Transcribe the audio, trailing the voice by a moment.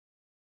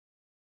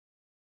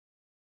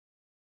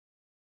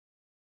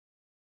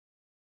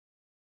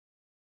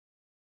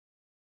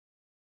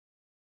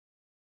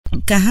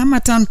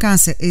Kahama Town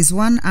Council is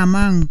one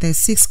among the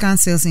 6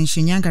 councils in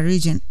Shinyanga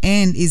region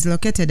and is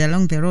located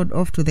along the road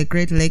off to the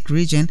Great Lake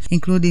region,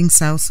 including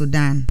South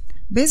Sudan.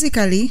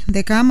 Basically,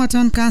 the Kahama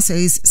Town Council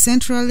is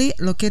centrally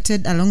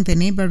located along the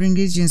neighboring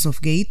regions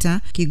of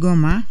Geita,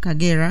 Kigoma,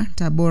 Kagera,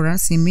 Tabora,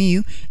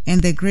 Simiyu,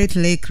 and the Great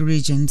Lake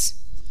regions.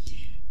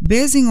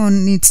 Basing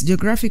on its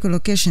geographical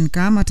location,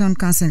 Kahama Town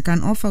Council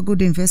can offer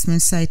good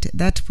investment sites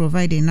that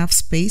provide enough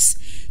space,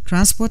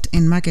 transport,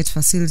 and market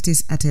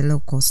facilities at a low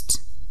cost.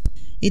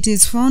 It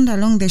is found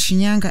along the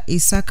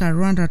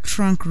Shinyanga-Isaka-Rwanda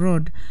Trunk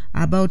Road,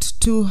 about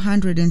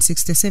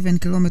 267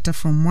 km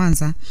from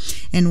Mwanza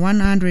and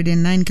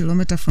 109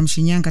 km from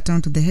Shinyanga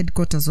town to the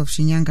headquarters of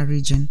Shinyanga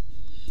region.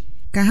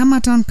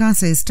 Kahama Town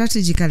Council is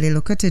strategically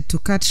located to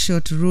cut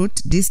short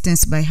route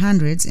distance by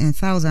hundreds and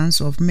thousands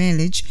of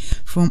mileage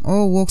from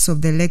all walks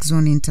of the lake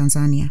zone in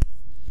Tanzania.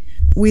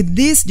 With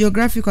this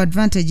geographical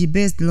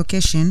advantage-based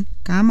location,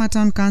 Kahama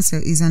Town Council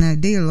is an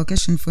ideal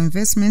location for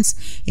investments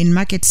in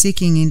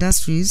market-seeking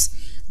industries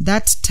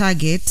that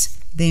target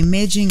the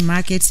emerging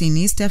markets in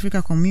East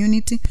Africa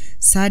Community,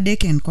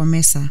 SADC, and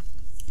COMESA.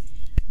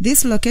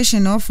 This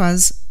location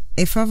offers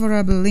a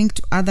favorable link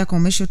to other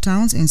commercial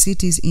towns and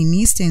cities in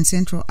East and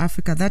Central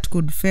Africa that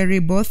could ferry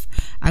both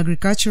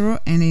agricultural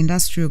and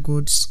industrial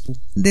goods.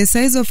 The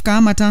size of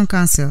Kahama Town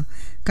Council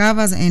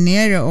covers an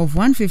area of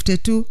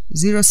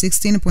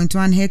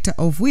 152,016.1 hectare,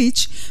 of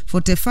which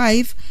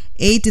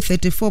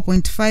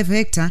 45,834.5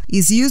 hectare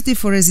is used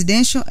for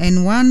residential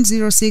and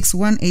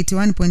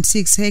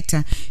 106,181.6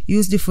 hectare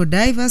used for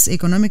diverse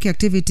economic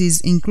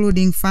activities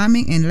including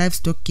farming and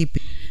livestock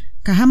keeping.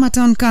 Kahama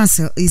Town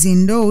Council is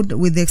endowed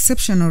with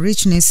exceptional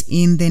richness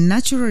in the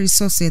natural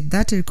resources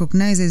that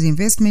recognizes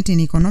investment in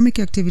economic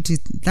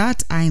activities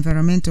that are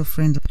environmental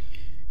friendly.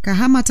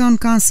 Kahama Town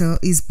Council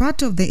is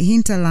part of the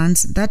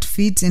hinterlands that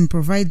feeds and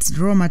provides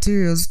raw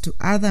materials to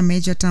other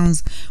major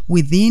towns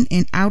within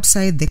and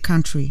outside the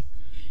country.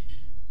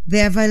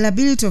 The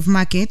availability of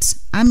markets,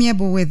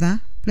 amiable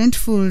weather,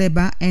 plentiful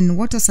labor, and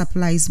water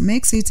supplies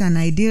makes it an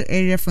ideal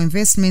area for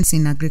investments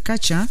in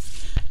agriculture,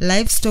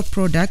 livestock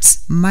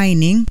products,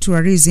 mining,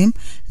 tourism,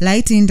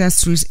 light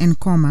industries, and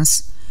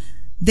commerce.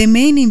 The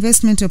main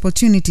investment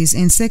opportunities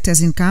and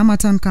sectors in Kahama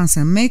Town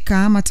Council make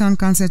Kahama Town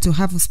Council to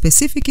have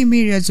specific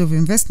myriads of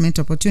investment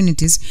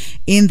opportunities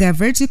in their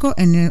vertical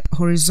and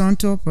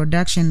horizontal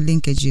production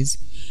linkages.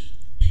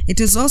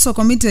 It is also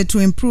committed to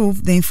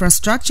improve the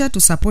infrastructure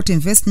to support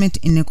investment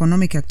in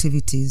economic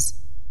activities.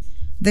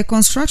 The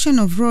construction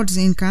of roads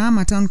in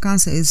Kahama Town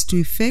Council is to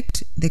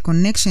effect the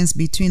connections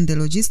between the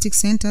logistics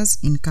centers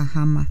in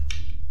Kahama.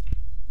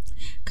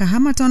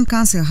 Kahama Town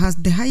Council has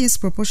the highest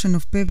proportion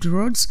of paved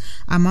roads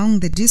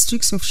among the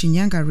districts of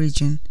Shinyanga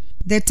region.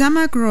 The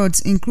tarmac roads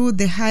include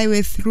the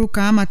highway through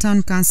Kahama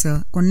Town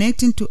Council,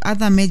 connecting to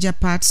other major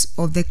parts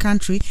of the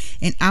country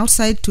and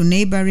outside to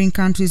neighboring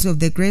countries of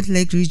the Great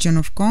Lake region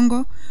of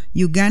Congo,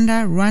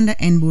 Uganda, Rwanda,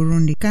 and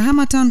Burundi.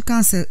 Kahama Town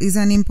Council is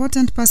an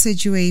important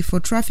passageway for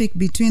traffic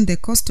between the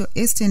coastal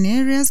eastern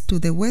areas to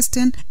the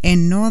western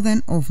and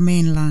northern of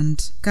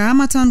mainland.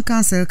 Kahama Town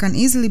Council can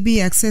easily be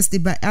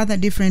accessed by other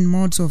different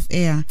modes of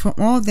air from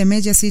all the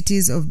major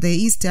cities of the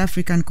East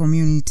African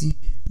community.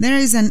 There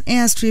is an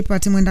airstrip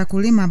at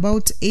Mwendakulima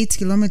about 8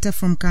 km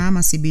from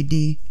Kahama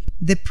CBD.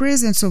 The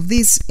presence of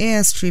this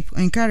airstrip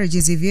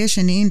encourages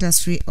aviation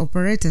industry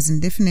operators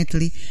and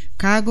definitely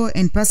cargo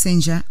and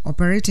passenger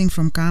operating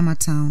from Kahama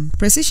Town.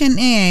 Precision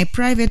Air, a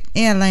private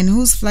airline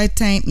whose flight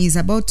time is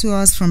about 2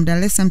 hours from Dar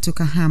es Salaam to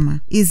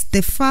Kahama, is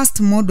the first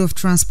mode of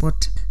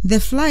transport. The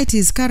flight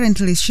is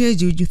currently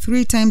scheduled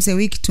 3 times a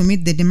week to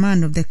meet the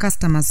demand of the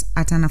customers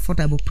at an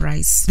affordable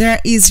price. There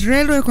is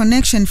railway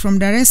connection from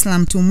Dar es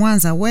Salaam to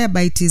Mwanza,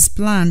 whereby it is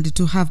planned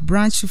to have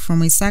branch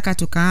from Isaka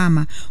to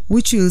Kahama,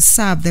 which will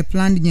serve the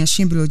planned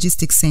Nyashimbi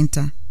Logistics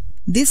Center.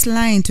 This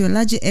line to a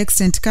large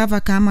extent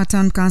covers Kahama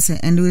Town Council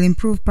and will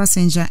improve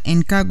passenger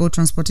and cargo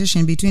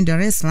transportation between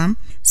Dar es Salaam,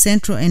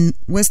 central and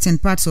western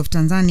parts of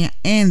Tanzania,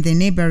 and the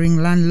neighboring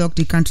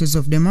landlocked countries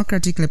of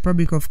Democratic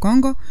Republic of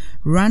Congo,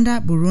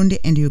 Rwanda, Burundi,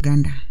 and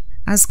Uganda.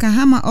 As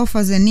Kahama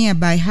offers a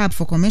nearby hub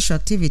for commercial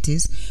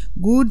activities,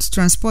 goods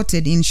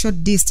transported in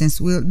short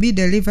distance will be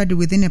delivered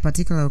within a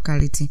particular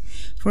locality.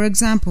 For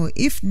example,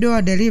 if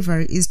door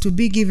delivery is to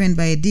be given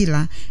by a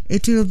dealer,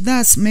 it will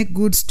thus make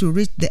goods to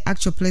reach the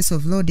actual place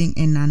of loading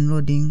and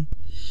unloading.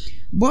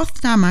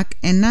 Both tarmac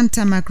and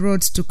non-tarmac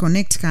roads to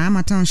connect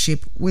Kahama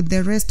Township with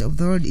the rest of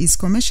the road is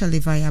commercially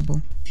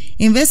viable.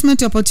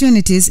 Investment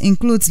opportunities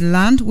include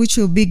land, which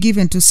will be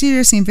given to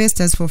serious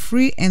investors for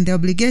free, and the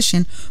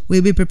obligation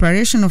will be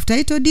preparation of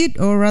title deed,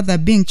 or rather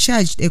being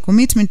charged a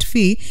commitment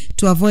fee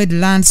to avoid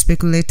land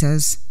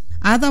speculators.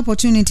 Other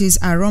opportunities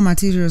are raw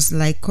materials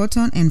like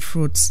cotton and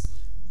fruits,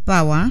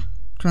 power,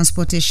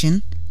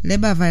 transportation,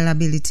 labor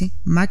availability,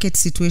 market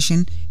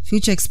situation,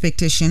 future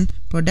expectation,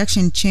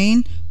 production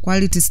chain,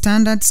 quality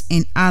standards,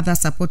 and other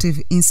supportive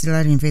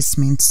ancillary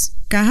investments.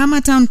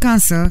 Kahama Town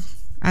Council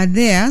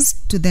adheres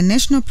to the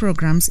national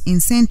programs,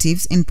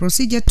 incentives, and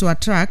procedure to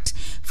attract,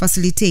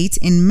 facilitate,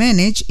 and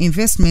manage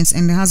investments,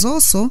 and has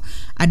also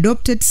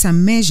adopted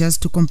some measures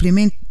to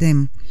complement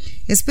them,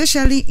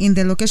 especially in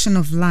the location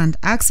of land,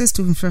 access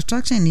to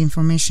infrastructure, and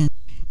information.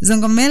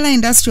 Zongomela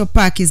Industrial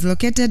Park is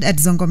located at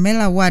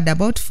Zongomela Ward,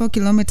 about 4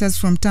 kilometers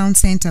from town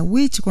center,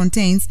 which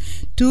contains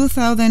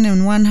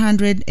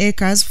 2,100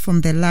 acres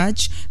from the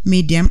large,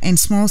 medium, and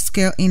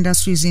small-scale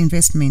industries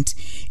investment,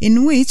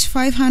 in which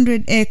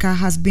 500 acres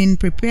has been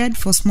prepared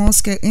for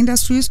small-scale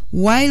industries,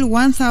 while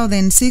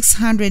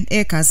 1,600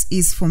 acres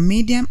is for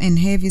medium and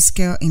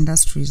heavy-scale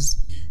industries.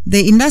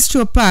 The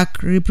industrial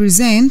park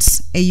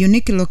represents a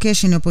unique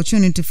location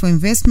opportunity for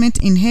investment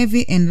in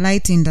heavy and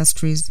light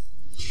industries.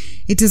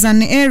 It is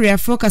an area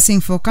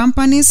focusing for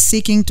companies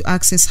seeking to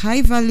access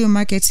high-value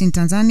markets in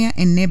Tanzania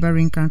and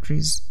neighboring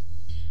countries.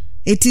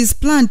 It is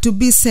planned to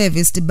be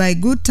serviced by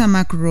good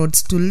tarmac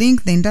roads to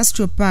link the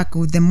industrial park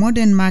with the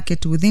modern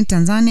market within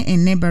Tanzania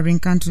and neighboring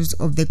countries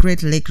of the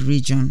Great Lake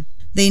region.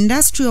 The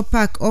industrial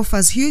park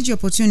offers huge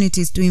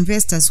opportunities to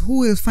investors who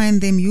will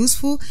find them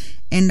useful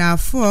and are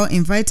therefore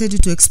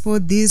invited to explore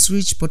these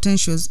rich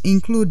potentials,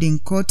 including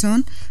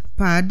cotton,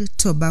 pad,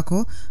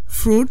 tobacco,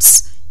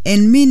 fruits,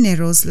 and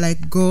minerals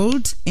like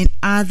gold and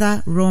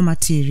other raw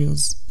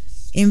materials.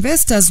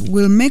 Investors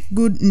will make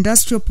good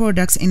industrial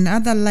products and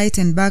other light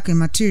and bulk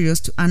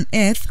materials to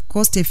unearth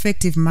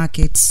cost-effective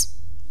markets.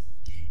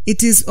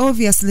 It is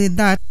obviously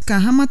that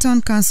Kahama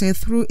Town Council,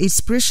 through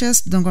its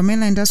precious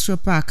Zongomela Industrial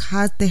Park,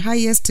 has the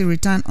highest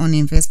return on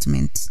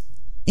investment.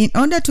 In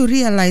order to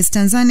realize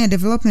Tanzania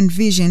Development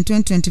Vision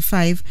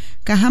 2025,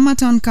 Kahama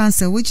Town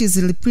Council, which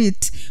is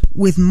replete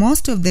with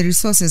most of the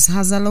resources,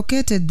 has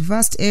allocated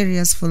vast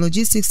areas for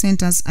logistics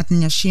centers at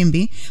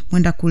Nyashimbi,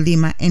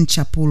 Mwendakulima, and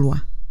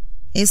Chapulwa.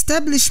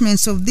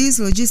 Establishments of these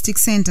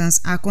logistics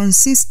centers are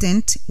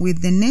consistent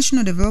with the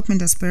national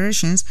development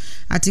aspirations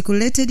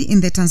articulated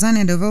in the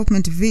Tanzania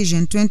Development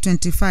Vision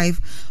 2025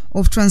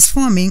 of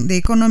transforming the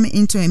economy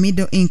into a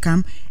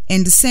middle-income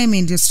and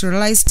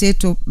semi-industrialized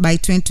state by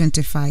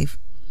 2025.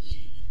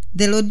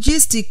 The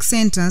logistics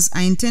centers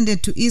are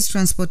intended to ease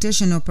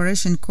transportation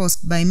operation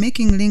costs by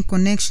making link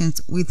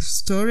connections with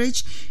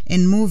storage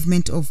and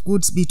movement of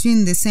goods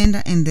between the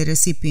sender and the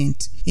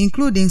recipient,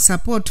 including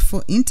support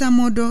for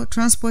intermodal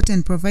transport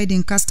and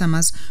providing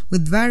customers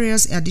with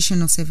various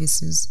additional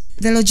services.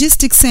 The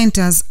logistics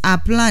centers are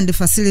planned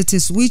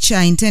facilities which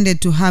are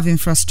intended to have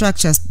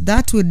infrastructures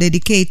that will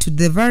dedicate to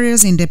the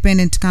various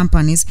independent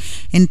companies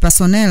and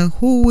personnel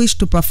who wish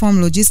to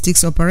perform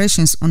logistics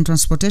operations on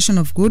transportation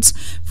of goods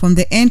from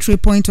the entry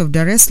point of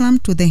Dar es Salaam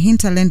to the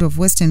hinterland of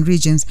Western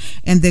regions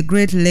and the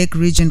Great Lake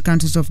region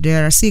countries of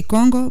DRC,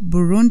 Congo,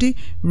 Burundi,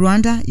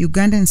 Rwanda,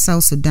 Uganda, and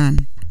South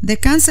Sudan. The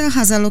Council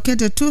has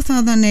allocated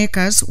 2,000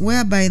 acres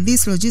whereby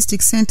this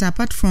logistics center,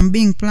 apart from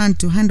being planned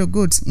to handle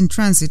goods in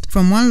transit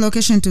from one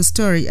location to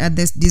storage at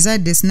the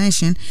desired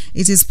destination,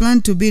 it is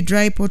planned to be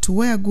dry port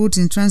where goods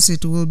in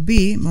transit will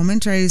be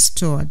momentarily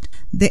stored.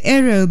 The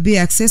area will be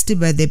accessed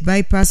by the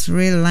bypass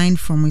rail line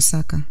from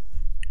Wisaka.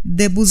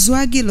 The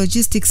Buzwagi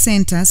Logistics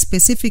Center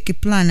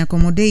specific plan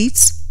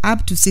accommodates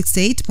up to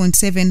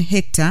 68.7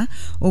 hectares,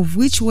 of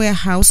which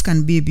warehouse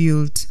can be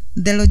built.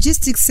 The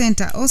logistics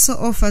center also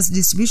offers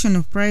distribution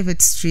of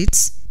private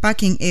streets,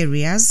 parking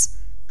areas,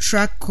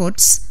 truck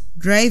courts,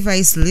 drive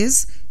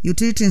islands,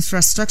 utility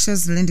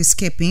infrastructures,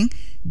 landscaping,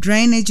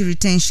 drainage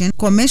retention,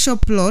 commercial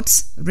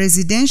plots,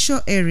 residential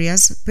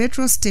areas,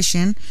 petrol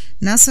station,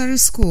 nursery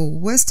school,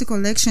 waste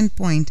collection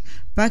point,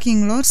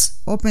 parking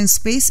lots, open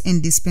space,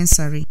 and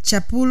dispensary.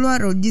 Chapulwa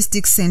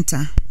Logistics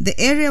Center. The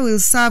area will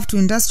serve to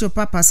industrial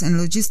purpose and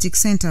logistics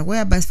center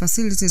whereby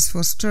facilities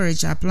for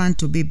storage are planned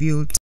to be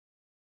built.